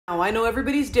Now, I know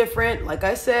everybody's different. Like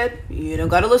I said, you don't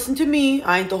gotta listen to me.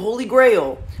 I ain't the holy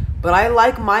grail. But I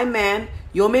like my man.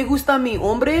 Yo me gusta mi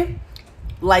hombre,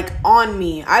 like on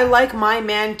me. I like my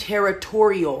man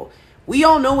territorial. We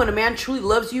all know when a man truly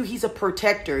loves you, he's a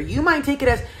protector. You might take it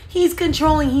as he's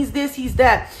controlling, he's this, he's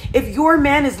that. If your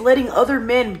man is letting other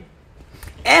men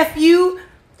F you,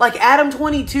 like Adam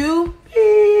 22,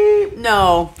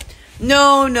 no.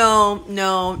 No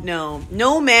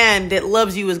man that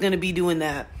loves you is going to be doing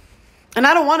that. And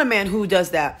I don't want a man who does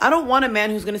that. I don't want a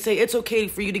man who's going to say it's okay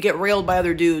for you to get railed by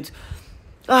other dudes.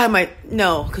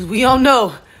 No, because we all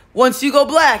know once you go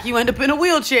black, you end up in a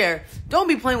wheelchair. Don't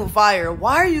be playing with fire.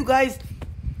 Why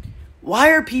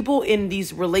are people in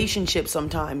these relationships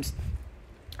sometimes?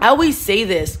 I always say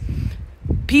this.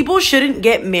 People shouldn't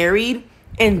get married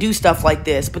and do stuff like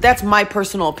this. But that's my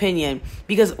personal opinion.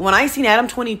 Because when I seen Adam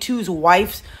 22's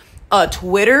wife's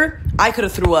Twitter, I could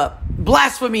have threw up.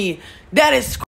 Blasphemy. That is